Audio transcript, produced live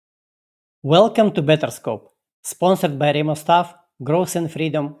Welcome to Better Scope, sponsored by Remo Staff, Growth and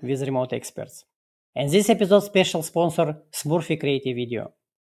Freedom with Remote Experts. And this episode's special sponsor, Smurfy Creative Video.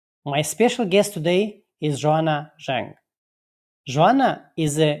 My special guest today is Joanna Zhang. Joanna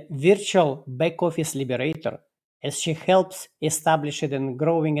is a virtual back-office liberator as she helps established and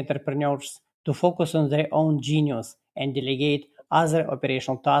growing entrepreneurs to focus on their own genius and delegate other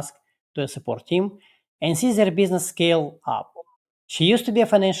operational tasks to a support team and see their business scale up. She used to be a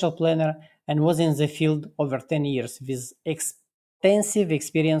financial planner and was in the field over 10 years with extensive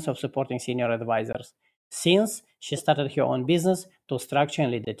experience of supporting senior advisors. Since she started her own business to structure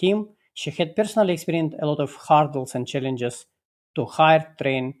and lead the team, she had personally experienced a lot of hurdles and challenges to hire,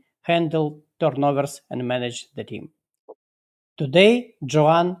 train, handle turnovers, and manage the team. Today,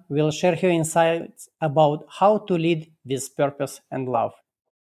 Joanne will share her insights about how to lead with purpose and love.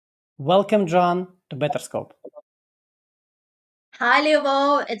 Welcome, Joanne, to Better Scope. Hi,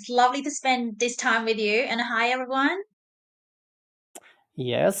 Leo. It's lovely to spend this time with you. And hi, everyone.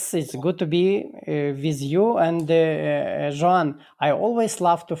 Yes, it's good to be with you. And Joanne, I always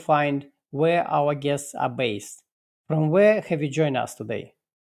love to find where our guests are based. From where have you joined us today?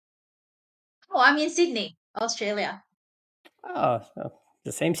 Oh, I'm in Sydney, Australia. Oh, so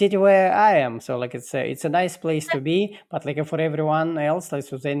the same city where I am. So like it's a nice place to be, but like for everyone else, like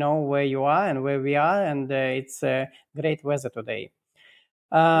so they know where you are and where we are, and it's great weather today.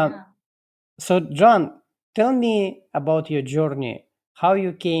 Uh, Yeah. so John, tell me about your journey. How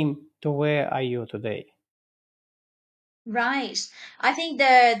you came to where are you today? Right. I think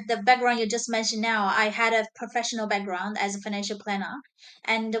the background you just mentioned now, I had a professional background as a financial planner.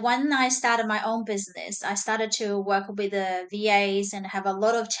 And when I started my own business, I started to work with the VAs and have a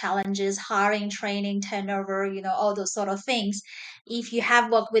lot of challenges, hiring, training, turnover, all those sort of things. If you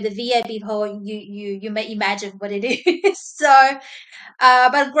have worked with the VA people, you may imagine what it is.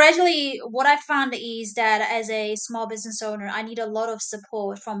 But gradually, what I found is that as a small business owner, I need a lot of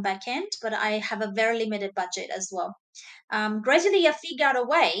support from backend, but I have a very limited budget as well. Gradually, I figured out a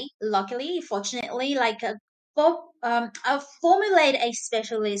way, luckily, fortunately, I formulate a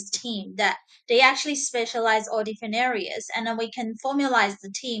specialist team that they actually specialize all different areas, and then we can formalize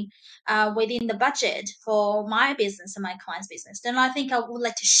the team within the budget for my business and my client's business. Then I think I would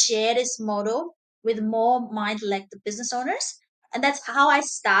like to share this model with more mind-like business owners, and that's how I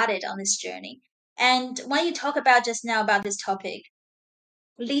started on this journey. And when you talk about just now about this topic,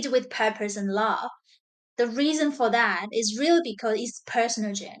 lead with purpose and love, the reason for that is really because it's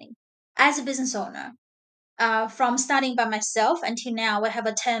personal journey. As a business owner, from starting by myself until now, I have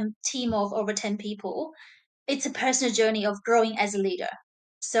a team of over 10 people. It's a personal journey of growing as a leader.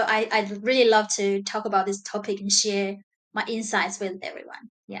 So I'd really love to talk about this topic and share my insights with everyone.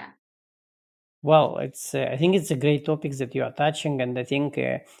 Yeah. Well, it's I think it's a great topic that you are touching, and I think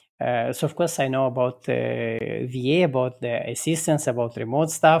so. Of course, I know about VA, about the assistance, about remote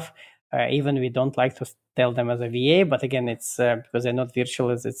stuff. Even we don't like to tell them as a VA, but again, it's because they're not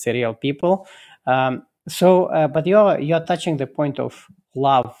virtual; it's real people. But you're touching the point of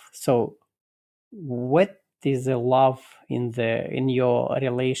love. So, what is the love in your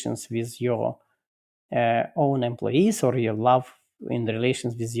relations with your own employees, or your love in the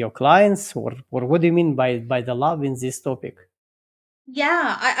relations with your clients, or what do you mean by the love in this topic?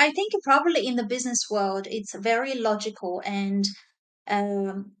 Yeah, I think probably in the business world, it's very logical and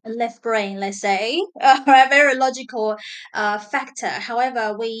left brain, let's say, a very logical factor.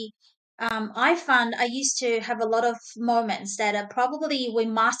 However, I found I used to have a lot of moments that probably we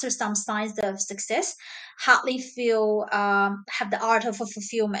master some science of success, hardly feel have the art of a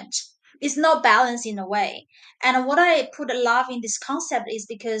fulfillment. It's not balanced in a way. And what I put a love in this concept is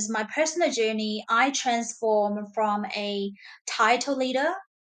because my personal journey, I transform from a title leader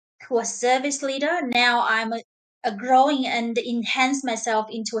to a service leader. Now I'm a growing and enhance myself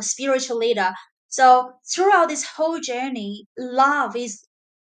into a spiritual leader. So throughout this whole journey, love is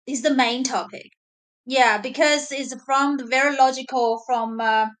the main topic. Yeah, because it's from the very logical, from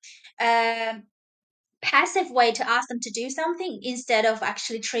uh, passive way to ask them to do something instead of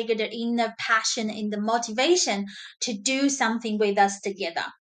actually trigger the inner passion and the motivation to do something with us together.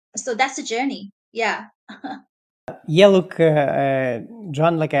 So that's the journey. Yeah. Yeah, look,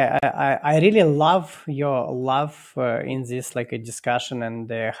 John, like I really love your love in this like a discussion, and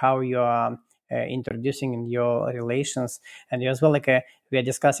how you are introducing in your relations, and you as well like we are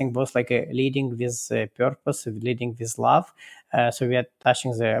discussing both like leading with purpose, leading with love. So we are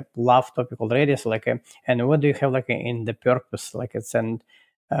touching the love topic already. So like, and what do you have like in the purpose? Like it's and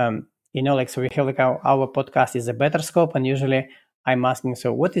like so we have like our podcast is a better scope, and usually I'm asking,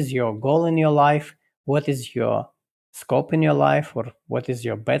 so what is your goal in your life? What is your scope in your life, or what is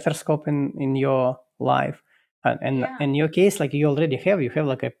your better scope in your life. And Yeah, in your case, like you already have, you have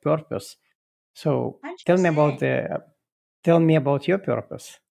like a purpose. So $100. tell me about your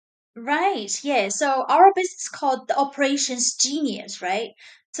purpose. Right, yeah. So our business called the Operations Genius, right?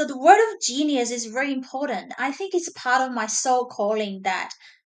 So the word of genius is very important. I think it's part of my soul calling that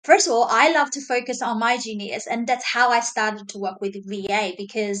first of all, I love to focus on my genius, and that's how I started to work with VA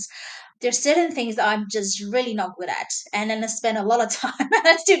because there's certain things that I'm just really not good at, and then I spend a lot of time and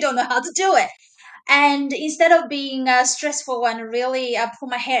I still don't know how to do it. And instead of being stressful and really pull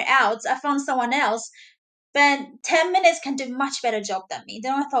my hair out, I found someone else but 10 minutes can do much better job than me.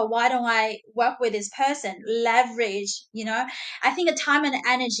 Then I thought, why don't I work with this person, leverage, I think the time and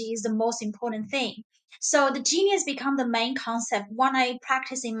energy is the most important thing. So the genius become the main concept when I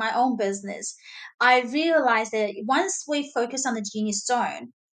practice in my own business. I realized that once we focus on the genius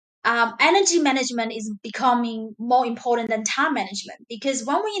zone, energy management is becoming more important than time management because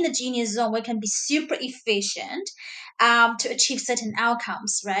when we're in the genius zone, we can be super efficient to achieve certain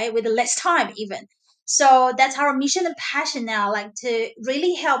outcomes, right? With less time, even. So that's our mission and passion now, like to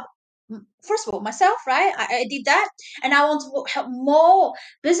really help. First of all, myself, right? I did that, and I want to help more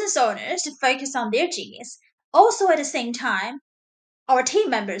business owners to focus on their genius. Also, at the same time, our team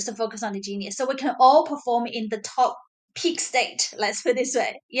members to focus on the genius so we can all perform in the top peak state, let's put it this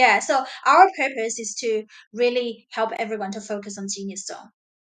way. Yeah, so our purpose is to really help everyone to focus on genius zone.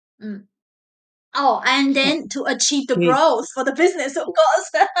 Mm. Oh, and then to achieve the Okay. growth for the business, of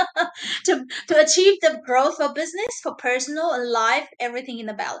course. To achieve the growth for business, for personal and life, everything in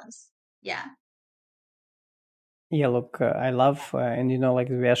the balance. Yeah. Yeah, look, I love, and like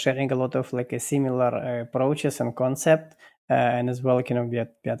we are sharing a lot of like a similar approaches and concept, and as well, we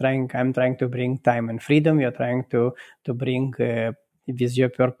are trying. I'm trying to bring time and freedom. You're trying to bring with your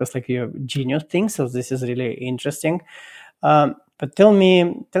purpose, like your genius thing. So this is really interesting. But tell me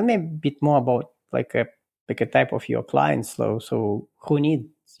a bit more about like a type of your clients. So who needs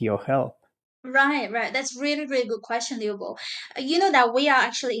your help? Right, right. That's really, really good question, Liubo. You know that we are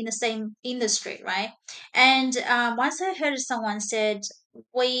actually in the same industry, right? And once I heard someone said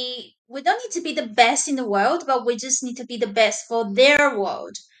we don't need to be the best in the world, but we just need to be the best for their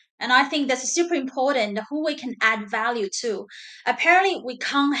world. And I think that's super important, who we can add value to. Apparently, we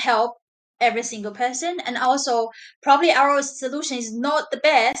can't help every single person, and also probably our solution is not the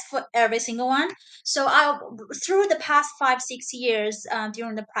best for every single one. So through the past 5 6 years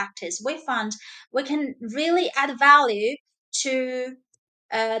during the practice, we found we can really add value to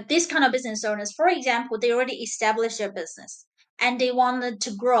this kind of business owners. For example, they already established their business and they wanted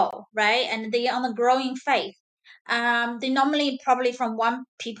to grow, right? And they are on a growing phase. They normally probably from one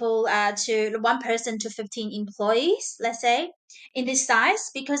person to 15 employees, let's say, in this size,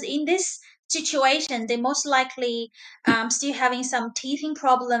 because in this situation, they most likely still having some teething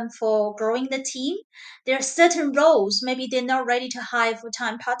problem for growing the team. There are certain roles, maybe they're not ready to hire full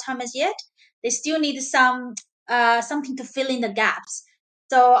time, part time as yet. They still need something to fill in the gaps.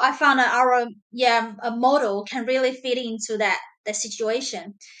 So I found that our a model can really fit into that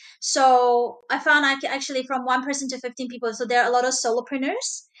situation. So I found actually from one person to 15 people. So there are a lot of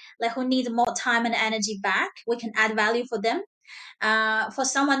solopreneurs like who need more time and energy back. We can add value for them. For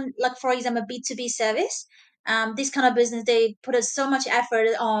someone like for example B2B service, this kind of business they put so much effort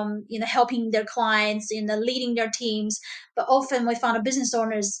on helping their clients, leading their teams, but often we found a business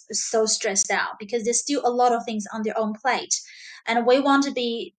owners so stressed out because there's still a lot of things on their own plate, and we want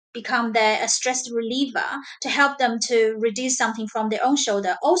to become a stress reliever to help them to reduce something from their own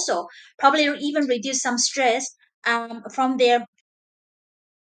shoulder, also probably even reduce some stress from their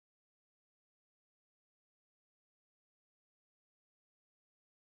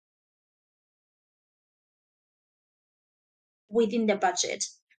within their budget.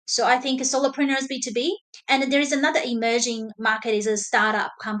 So I think solopreneurs B2B, and there is another emerging market is a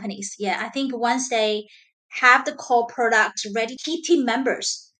startup companies. Yeah, I think once they have the core product ready, key team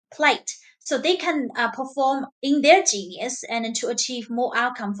members plate, so they can perform in their genius and to achieve more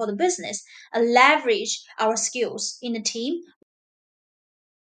outcome for the business, leverage our skills in the team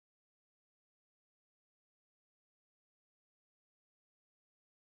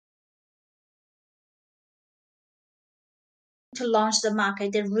to launch the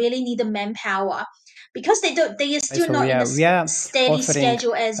market. They really need the manpower because they are Right, still so not in a we are steady offering,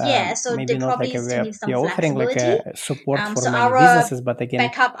 schedule as yet, so they maybe not like probably a, still need some we are offering like flexibility. a support for So many our businesses, but again,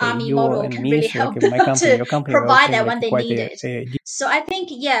 backup army you model and can me, really so like help my them company, to your company, we're provide offering that like when a they quite need it. So I think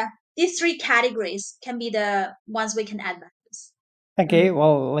these three categories can be the ones we can add values. okay. Mm.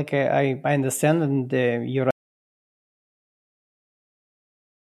 Well, like I understand, and you're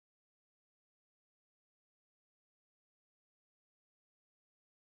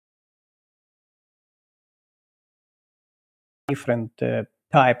different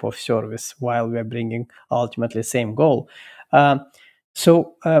type of service while we're bringing ultimately same goal.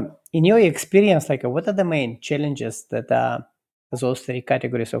 So in your experience, like what are the main challenges that those three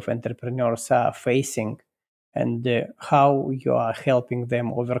categories of entrepreneurs are facing, and how you are helping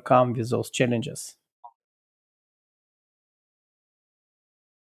them overcome with those challenges?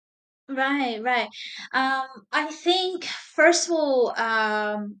 Right, right. I think first of all,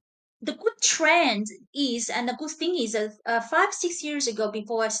 the good trend is, and the good thing is that 5, 6 years ago,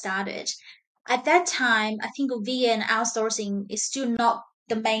 before I started, at that time, I think VA and outsourcing is still not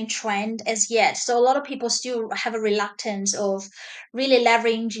the main trend as yet. So a lot of people still have a reluctance of really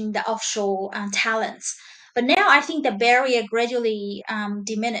leveraging the offshore talents. But now I think the barrier gradually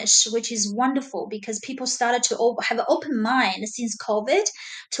diminished, which is wonderful because people started to have an open mind since COVID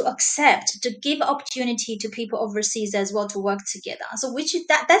to accept, to give opportunity to people overseas as well to work together. So which is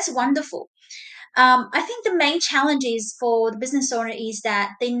that's wonderful. I think the main challenges for the business owner is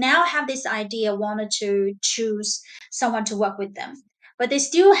that they now have this idea, wanted to choose someone to work with them, but they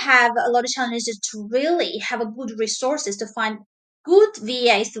still have a lot of challenges to really have a good resources to find good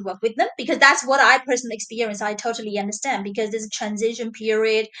VAs to work with them, because that's what I personally experience. I totally understand because there's a transition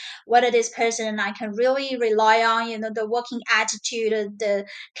period, whether this person and I can really rely on, the working attitude, the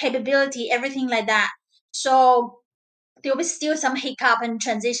capability, everything like that. So there will be still some hiccup and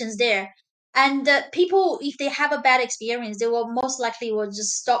transitions there. And people, if they have a bad experience, they will most likely will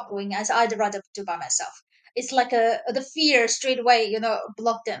just stop doing as I'd rather do by myself. It's like the fear straight away,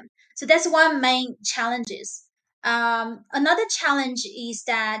 block them. So that's one main challenges. Another challenge is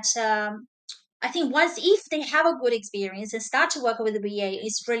that I think once if they have a good experience and start to work with the BA,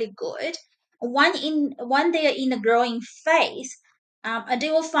 it's really good. One they are in a growing phase, and they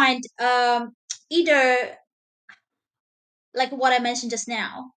will find either like what I mentioned just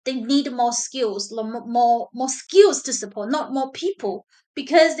now, they need more skills, more skills to support, not more people,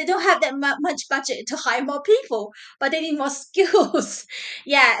 because they don't have that much budget to hire more people, but they need more skills.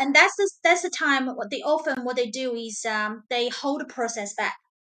 Yeah, and that's the time what they do is they hold the process back.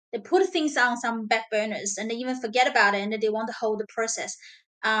 They put things on some back burners and they even forget about it and they want to hold the process.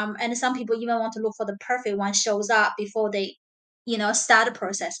 And some people even want to look for the perfect one shows up before they, start the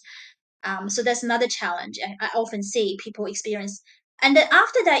process. So that's another challenge I often see people experience. And then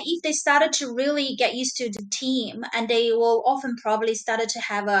after that, if they started to really get used to the team, and they will often probably started to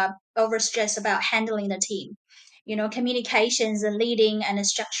have a overstress about handling the team, communications and leading and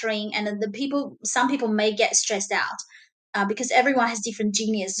structuring, and then some people may get stressed out because everyone has different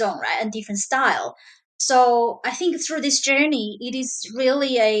genius zone, right, and different style. So I think through this journey, it is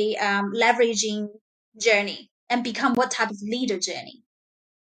really a leveraging journey and become what type of leader journey.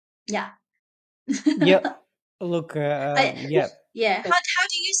 Yeah. Yeah, look, I, yeah, yeah. How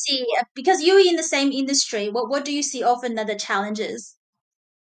do you see, because you're in the same industry, what do you see often are the challenges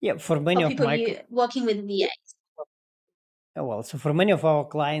yeah. For many for of people my you working with VA? well, so for many of our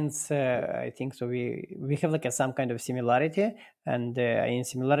clients, I think so. We have like some kind of similarity, and in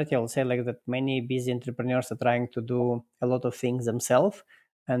similarity, I'll say like that many busy entrepreneurs are trying to do a lot of things themselves,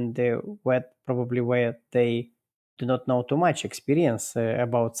 and where they do not know too much experience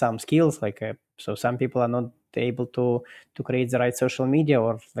about some skills. Like so, some people are not able to create the right social media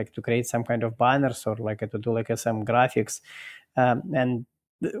or like to create some kind of banners or like to do like some graphics, and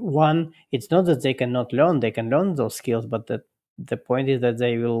one, it's not that they cannot learn, they can learn those skills, but the point is that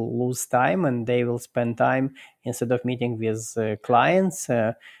they will lose time and they will spend time instead of meeting with clients,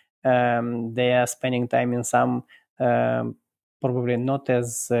 they are spending time in some probably not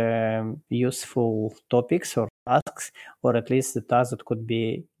as useful topics or tasks, or at least the tasks that could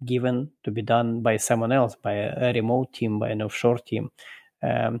be given to be done by someone else, by a remote team, by an offshore team.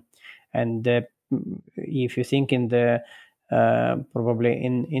 And if you think in the probably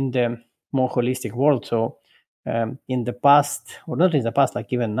in the more holistic world. So in the past, or not in the past,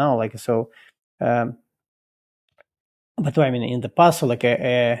 like even now, like so. But I mean, in the past, so like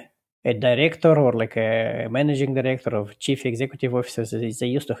a director or like a managing director or chief executive officer, they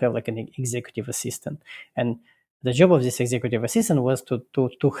used to have like an executive assistant, and the job of this executive assistant was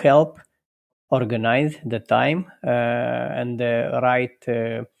to help organize the time and the right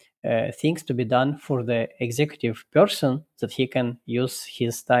things to be done for the executive person that he can use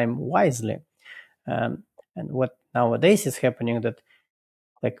his time wisely. And what nowadays is happening that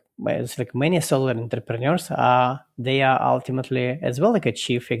like it's like many solo entrepreneurs are they are ultimately as well like a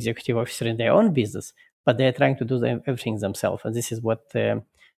chief executive officer in their own business, but they're trying to do everything themselves, and this is what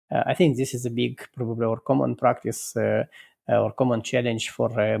I think this is a big probably or common practice or common challenge for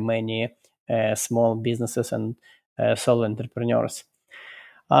many small businesses and solo entrepreneurs.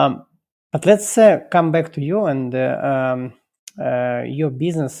 um, but let's come back to you and your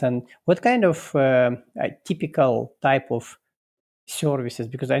business and what kind of a typical type of services,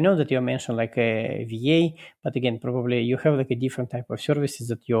 because I know that you mentioned like a VA, but again, probably you have like a different type of services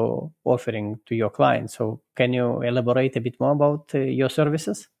that you're offering to your clients. So can you elaborate a bit more about your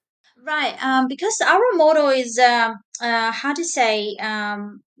services? Right. Because our model is how to say,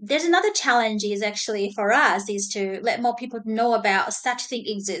 there's another challenge is actually for us is to let more people know about such thing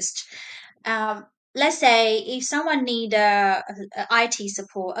exist. Um, let's say if someone need IT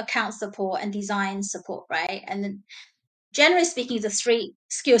support, account support, and design support, right? And then generally speaking, the three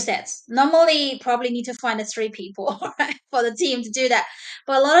skill sets. Normally, probably need to find the three people, right, for the team to do that.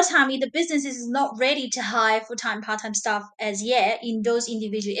 But a lot of time, if the business is not ready to hire full-time, part-time staff as yet in those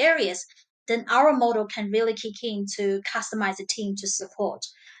individual areas, then our model can really kick in to customize the team to support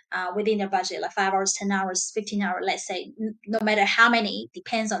within their budget, like 5 hours, 10 hours, 15 hours, let's say, no matter how many,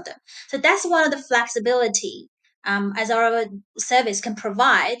 depends on them. So that's one of the flexibility as our service can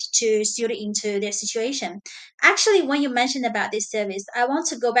provide to suit into their situation. Actually, when you mentioned about this service, I want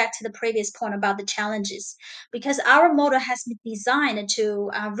to go back to the previous point about the challenges because our model has been designed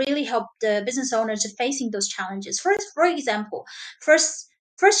to really help the business owners to facing those challenges. First, for example, first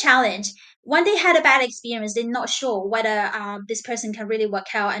first challenge when they had a bad experience, they're not sure whether this person can really work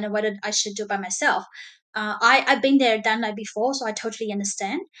out and whether I should do it by myself. I've been there, done that before, so I totally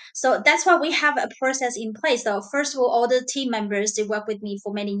understand. So that's why we have a process in place. So first of all the team members they work with me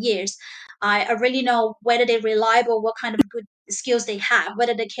for many years. I really know whether they're reliable, what kind of good skills they have,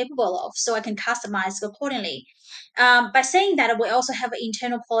 whether they're capable of, so I can customize accordingly. By saying that, we also have an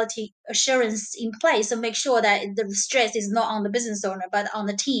internal quality assurance in place to make sure that the stress is not on the business owner but on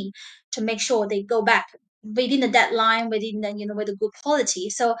the team to make sure they go back within the deadline, within the with a good quality.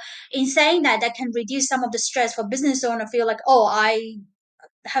 So in saying that, that can reduce some of the stress for business owner. Feel like, oh, I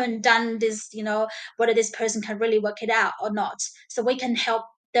haven't done this, whether this person can really work it out or not. So we can help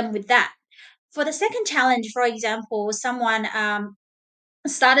them with that. For the second challenge, for example, someone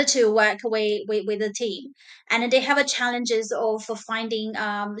started to work with the team and they have a challenges of finding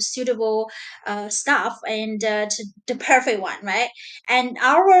suitable staff and the perfect one, right? And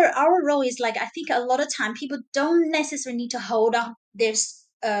our role is like, I think a lot of time people don't necessarily need to hold on this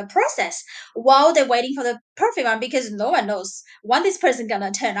process while they're waiting for the perfect one because no one knows when this person gonna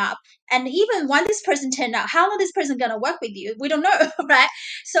turn up, and even when this person turn up, how long this person gonna work with you, we don't know. Right?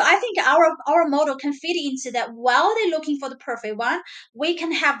 So I think our model can fit into that. While they're looking for the perfect one, we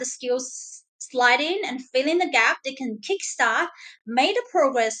can have the skills slide in and fill in the gap. They can kickstart, make the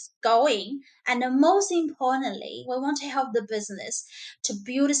progress going. And then most importantly, we want to help the business to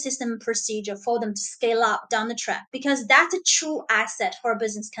build a system and procedure for them to scale up down the track because that's a true asset for a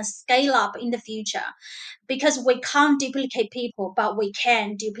business can scale up in the future because we can't duplicate people, but we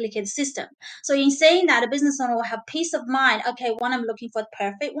can duplicate the system. So in saying that, a business owner will have peace of mind. Okay, when I'm looking for the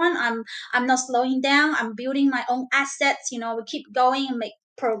perfect one, I'm not slowing down. I'm building my own assets. We keep going and make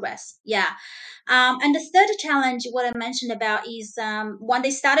progress. Yeah. And the third challenge, what I mentioned about is when they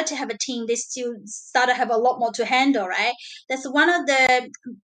started to have a team, they still started to have a lot more to handle, right? That's one of the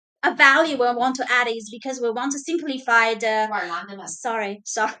a value we want to add is because we want to simplify the. Sorry.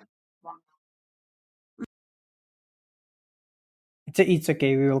 It's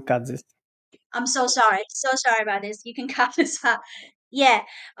okay. We will cut this. I'm so sorry. So sorry about this. You can cut this out. Yeah.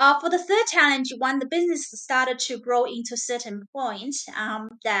 For the third challenge, when the business started to grow into certain point,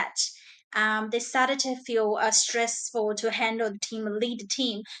 that they started to feel stressful to handle the team, lead the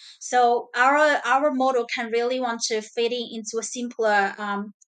team. So our model can really want to fit in into a simpler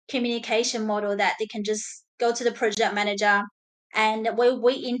communication model that they can just go to the project manager, and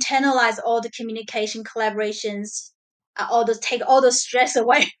we internalize all the communication collaborations, all those take all the stress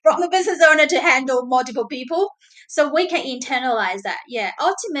away from the business owner to handle multiple people, so we can internalize that. Yeah,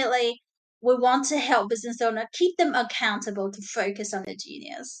 ultimately we want to help business owner keep them accountable to focus on the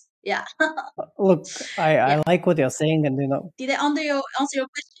genius. Yeah. Look, Yeah. I like what you're saying, and Did I answer your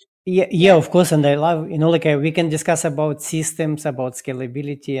question? yeah, Yeah. of course, and I love like we can discuss about systems, about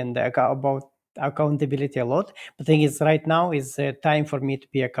scalability, and about accountability a lot. But the thing is, right now is time for me to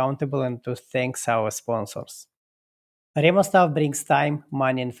be accountable and to thanks our sponsors. Remo Staff brings time,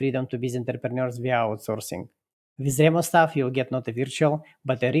 money, and freedom to busy entrepreneurs via outsourcing. With Remo Staff, you'll get not a virtual,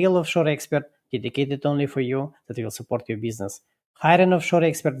 but a real offshore expert dedicated only for you that will support your business. Hire an offshore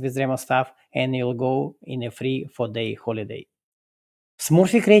expert with Remo Staff, and you'll go in a free 4-day holiday.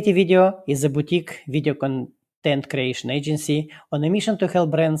 Smurfy Creative Video is a boutique video content creation agency on a mission to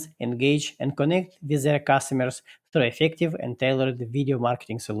help brands engage and connect with their customers through effective and tailored video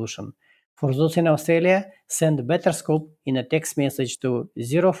marketing solution. For those in Australia, send Better Scope in a text message to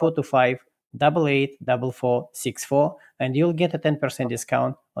 0425 884464, and you'll get a 10%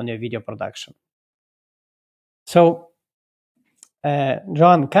 discount on your video production. So,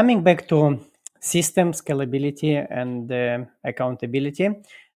 John, coming back to system scalability and accountability.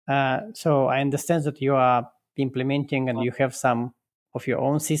 So I understand that you are implementing and you have some of your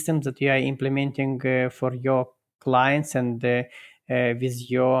own systems that you are implementing for your clients and with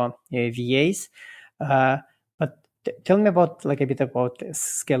your VAs. But tell me about a bit about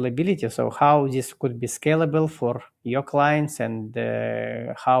scalability. So how this could be scalable for your clients and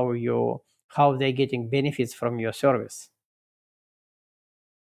how they're getting benefits from your service.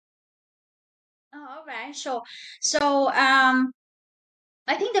 Oh, all right, sure. So,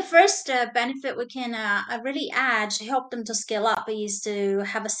 I think the first benefit we can really add to help them to scale up is to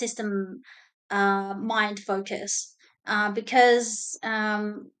have a system mind focus, because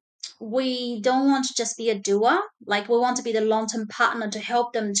we don't want to just be a doer. Like, we want to be the long-term partner to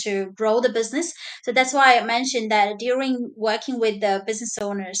help them to grow the business. So that's why I mentioned that during working with the business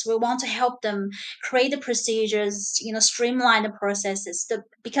owners, we want to help them create the procedures, streamline the processes,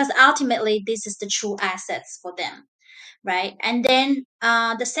 because ultimately this is the true assets for them, right? And then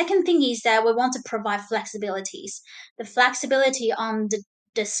the second thing is that we want to provide flexibilities, the flexibility on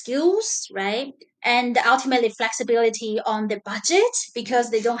the skills, right? And ultimately flexibility on the budget, because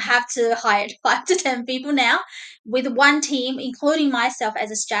they don't have to hire 5 to 10 people now. With one team, including myself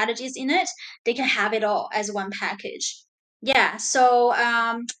as a strategist in it, they can have it all as one package. Yeah. So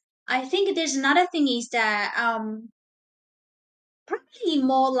I think there's another thing is that probably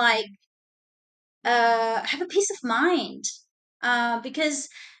more like have a peace of mind, because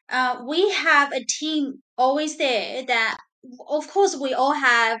we have a team always there that, of course, we all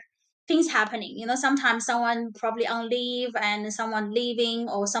have things happening. Sometimes someone probably on leave and someone leaving,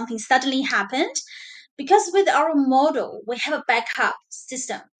 or something suddenly happened. Because with our model, we have a backup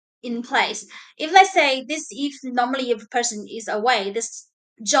system in place. If, let's say, if normally if a person is away, this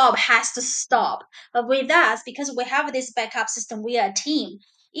job has to stop. But with us, because we have this backup system, we are a team.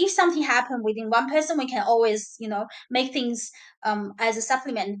 If something happened within one person, we can always make things as a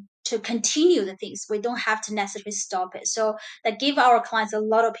supplement to continue the things. We don't have to necessarily stop it. So that give our clients a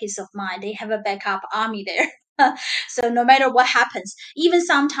lot of peace of mind. They have a backup army there. So no matter what happens, even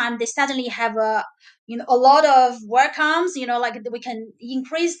sometimes they suddenly have a lot of work comes, like we can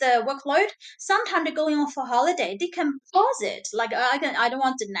increase the workload. Sometimes they're going on for holiday, they can pause it, like I don't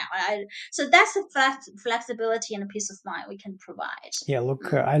want it now. So that's the flexibility and the peace of mind we can provide. Yeah,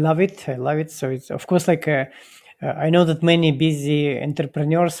 look, I love it. I love it. So it's, of course, I know that many busy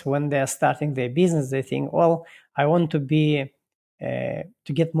entrepreneurs, when they are starting their business, they think, well, I want to get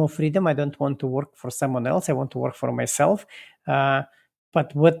more freedom. I don't want to work for someone else. I want to work for myself.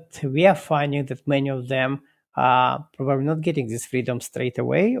 But what we are finding that many of them are probably not getting this freedom straight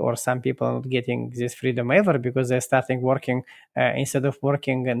away, or some people are not getting this freedom ever, because they're starting working instead of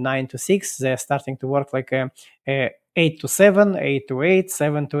working 9 to 6, they're starting to work 8 to 7, 8 to 8,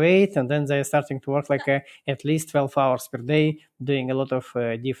 7 to 8, and then they're starting to work at least 12 hours per day, doing a lot of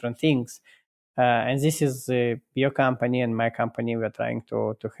different things. And this is your company and my company. We're trying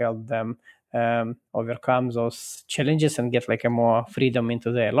to help them overcome those challenges and get a more freedom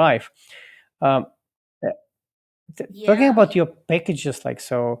into their life. Um, Talking about your packages,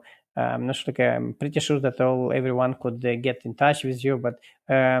 I'm not sure, I'm pretty sure that everyone could get in touch with you, but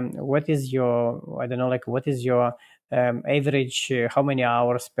what is your, I don't know, what is your average, how many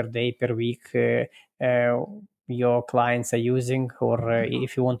hours per day, per week your clients are using, or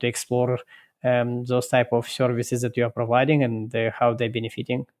if you want to explore those type of services that you are providing and how they're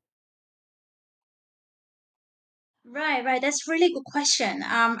benefiting? Right. That's really good question.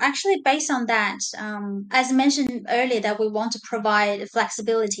 Actually, based on that, as mentioned earlier, that we want to provide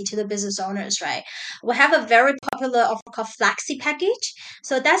flexibility to the business owners, right? We have a very popular offer called Flexi package.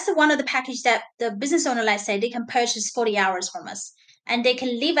 So that's one of the package that the business owner, let's say, they can purchase 40 hours from us, and they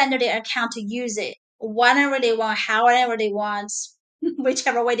can leave under their account to use it whenever they want, however they want,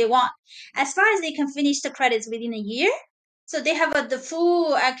 whichever way they want, as far as they can finish the credits within a year. So they have the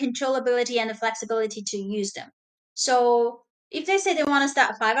full controllability and the flexibility to use them. So if they say they want to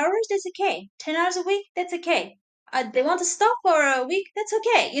start 5 hours, that's okay. 10 hours a week, that's okay. They want to stop for a week, that's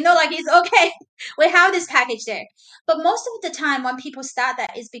okay. It's okay. We have this package there. But most of the time, when people start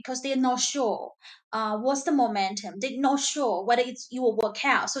that, is because they're not sure what's the momentum. They're not sure whether it will work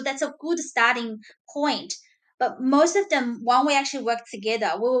out. So that's a good starting point. But most of them, when we actually work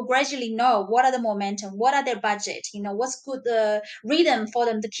together, we will gradually know what are the momentum, what are their budget, what's good rhythm for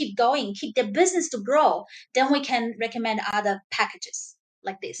them to keep going, keep their business to grow. Then we can recommend other packages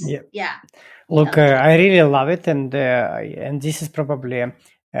like this. Yeah. Yeah. Look, I really love it, and this is probably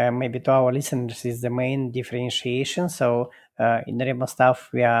maybe to our listeners is the main differentiation. So in remote staff,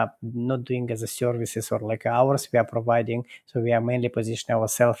 we are not doing as a services or like hours we are providing. So we are mainly positioning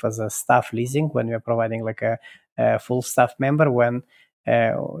ourselves as a staff leasing when we are providing like a full staff member. When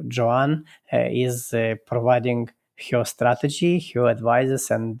Joanne is providing her strategy, her advices,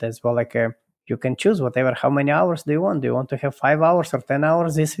 and as well like you can choose whatever. How many hours do you want? Do you want to have 5 hours or 10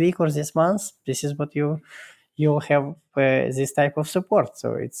 hours this week or this month? This is what you have this type of support.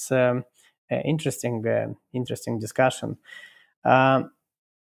 So it's interesting discussion. Um,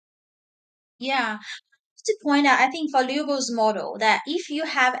 Yeah. To point out, I think for Lugo's model, that if you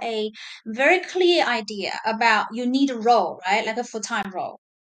have a very clear idea about you need a role, right, like a full-time role,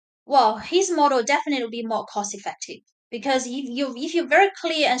 well, his model definitely will be more cost effective because if you're very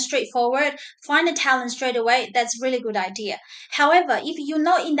clear and straightforward, find the talent straight away. That's a really good idea. However, if you're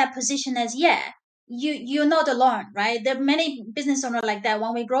not in that position as yet, you're not alone, right? There are many business owners like that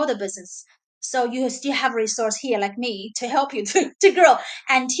when we grow the business. So you still have resource here like me to help you to grow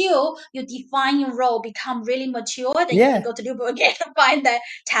until you define your role, become really mature, then you can yeah, go to Dubai again and find the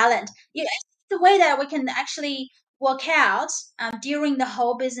talent. Yeah, it's the way that we can actually work out during the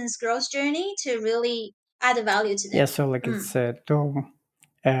whole business growth journey to really add value to yeah. them. So like Mm. it's to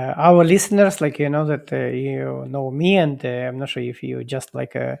our listeners, like you know that you know me, and I'm not sure if you just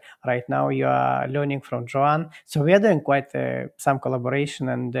like right now you are learning from Joanne. So we are doing quite some collaboration,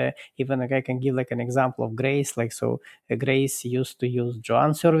 and even like I can give like an example of Grace. Like so, Grace used to use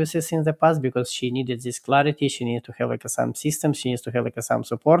Joanne services in the past because she needed this clarity. She needed to have like some systems. She needs to have like some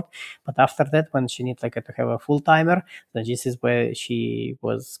support. But after that, when she needs like to have a full timer, then this is where she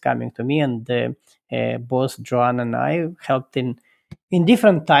was coming to me, and both Joanne and I helped in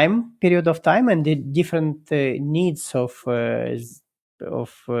different time period of time and the different needs of this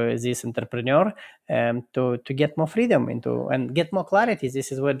entrepreneur to get more freedom into and get more clarity.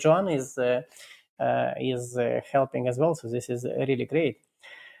 This is what John is helping as well. So this is really great.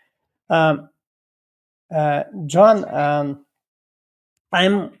 Um, John,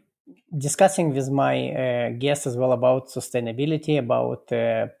 I'm discussing with my guests as well about sustainability, about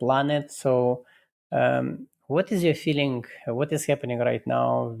planet. So, what is your feeling? What is happening right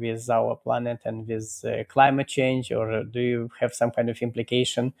now with our planet and with climate change? Or do you have some kind of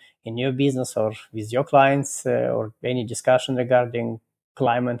implication in your business or with your clients, or any discussion regarding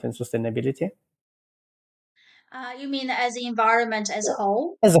climate and sustainability? You mean as the environment as a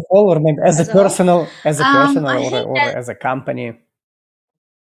whole? As a whole, or maybe As a whole? as a personal, I think or that as a company?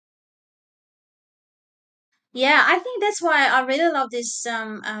 Yeah, I think that's why I really love this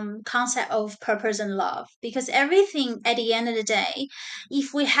concept of purpose and love because everything at the end of the day,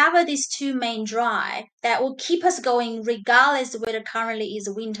 if we have these two main drive that will keep us going regardless whether currently is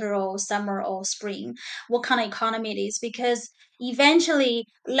winter or summer or spring, what kind of economy it is, because eventually,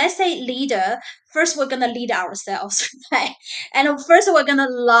 let's say leader, first we're gonna lead ourselves, right? And first we're gonna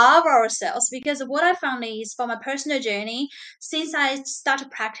love ourselves because what I found is from a personal journey, since I started to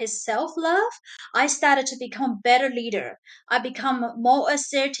practice self-love, I started to become a better leader. I become more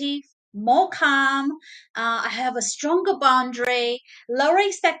assertive, more calm. I have a stronger boundary, lower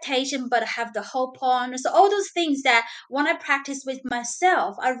expectation, but have the hope on. So all those things that when I practice with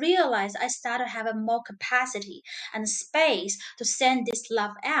myself, I realize I started having more capacity and space to send this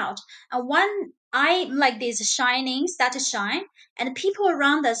love out. And when I like this shining, start to shine, and people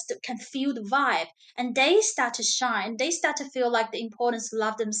around us can feel the vibe, and they start to shine. They start to feel like the importance to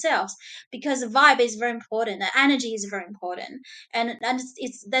love themselves because the vibe is very important, the energy is very important, and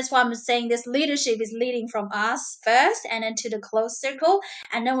it's that's why I'm saying this leadership is leading from us first and then to the close circle,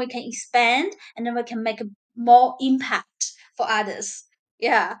 and then we can expand and then we can make a more impact for others.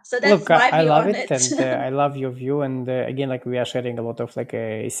 Yeah, so that's Look, my I view love on it, it. and I love your view. And again, like we are sharing a lot of like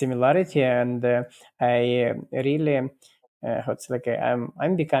a similarity, and I really, how to say, like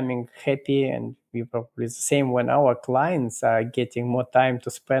I'm becoming happy, and we probably the same when our clients are getting more time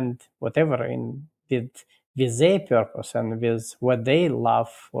to spend whatever in with their purpose and with what they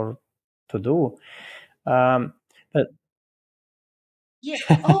love or to do. Um, but Yeah.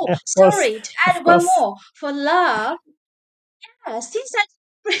 Oh, of course, sorry, to of add one course, more for love. Yeah, since I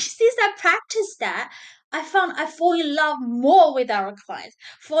since I practiced that, I found I fall in love more with our clients,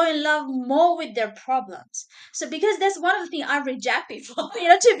 fall in love more with their problems. So because that's one of the things I reject before,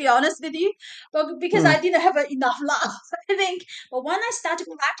 to be honest with you, but because I mm, didn't have enough love, I think. But when I started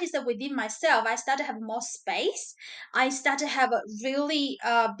to practice it within myself, I started to have more space. I started to have a really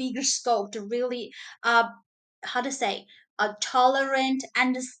bigger scope to really how to say tolerant,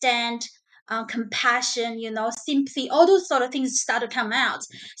 understand compassion, sympathy, all those sort of things start to come out.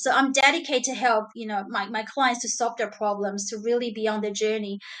 So I'm dedicated to help, my clients to solve their problems, to really be on their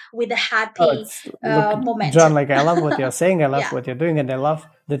journey with a Oh, happy look, John, momentum. like I love what you're saying. I love Yeah. what you're doing, and I love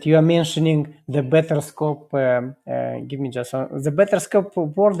that you are mentioning the better scope. Give me just the better scope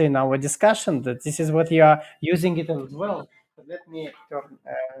word in our discussion. That this is what you are using it as well. Let me turn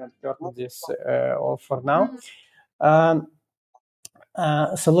this off for now. Mm.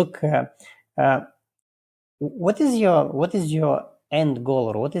 Um, so look, what is your end goal,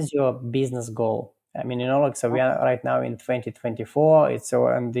 or what is your business goal? I mean, like, so we are right now in 2024.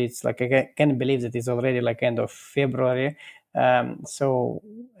 And it's like I can't believe that it's already like end of February. So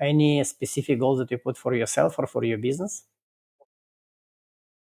any specific goals that you put for yourself or for your business?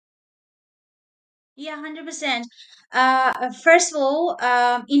 Yeah, 100%. First of all,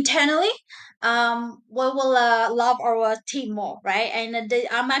 internally, we will love our team more, right? And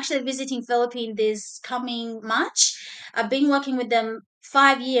I'm actually visiting Philippines this coming March. I've been working with them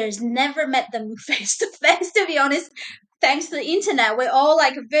 5 years, never met them face to face, to be honest. Thanks to the internet, we're all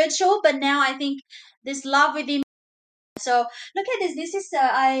like virtual, but now I think this love within. So look at this. This is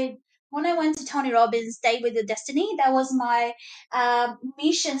I when I went to Tony Robbins' Day with the Destiny. That was my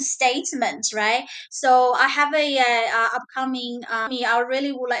mission statement, right? So I have a upcoming. I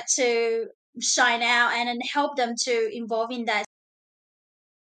really would like to shine out and then help them to involve in that.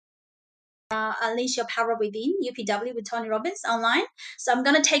 Unleash your power within UPW with Tony Robbins online. So I'm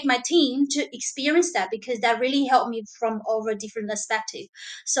gonna take my team to experience that because that really helped me from over different perspective.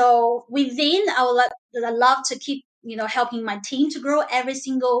 So within, I love to keep helping my team to grow every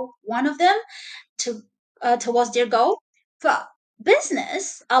single one of them to towards their goal. For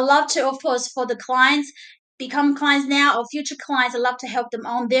business, I love to, of course, for the clients become clients now or future clients. I love to help them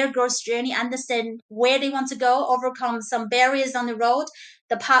on their growth journey, understand where they want to go, overcome some barriers on the road,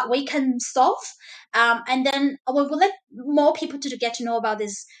 the part we can solve, and then we'll let more people to get to know about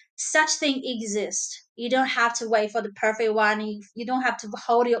this. Such thing exists. You don't have to wait for the perfect one. You don't have to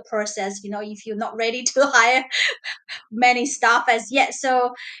hold your process. If you're not ready to hire many staff as yet.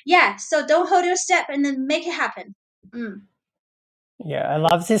 So yeah, so don't hold your step and then make it happen. Mm. Yeah, I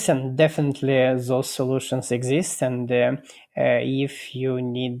love this, and definitely those solutions exist. And if you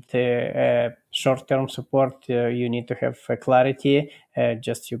need short-term support, you need to have clarity.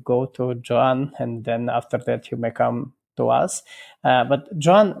 Just you go to Joanne, and then after that you may come to us. But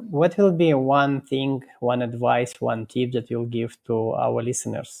Joanne, what will be one thing, one advice, one tip that you'll give to our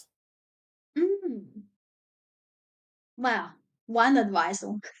listeners? Mm. Well, one advice.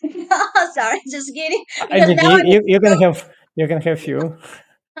 Sorry, just kidding. I Because mean, now I you can have few.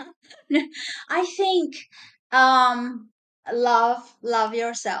 I think um love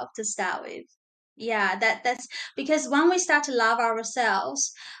yourself to start with. Yeah, that's because when we start to love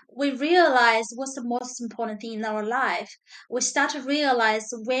ourselves, we realize what's the most important thing in our life. We start to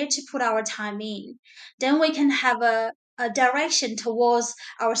realize where to put our time in. Then we can have a direction towards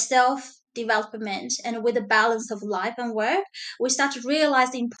our self development, and with the balance of life and work, we start to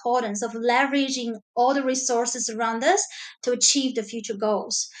realize the importance of leveraging all the resources around us to achieve the future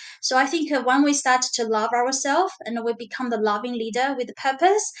goals. So I think when we start to love ourselves and we become the loving leader with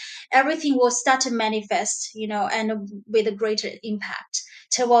purpose, everything will start to manifest, and with a greater impact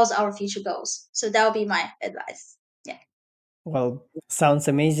towards our future goals. So that will be my advice. Yeah. Well, sounds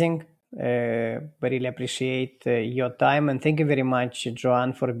amazing. We really appreciate your time, and thank you very much,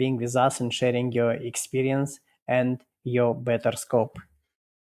 Joanne, for being with us and sharing your experience and your better scope.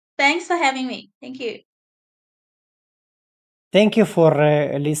 Thanks for having me. Thank you. Thank you for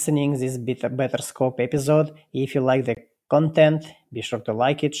listening this better scope episode. If you like the content, be sure to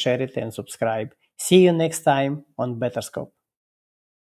like it, share it, and subscribe. See you next time on Better Scope.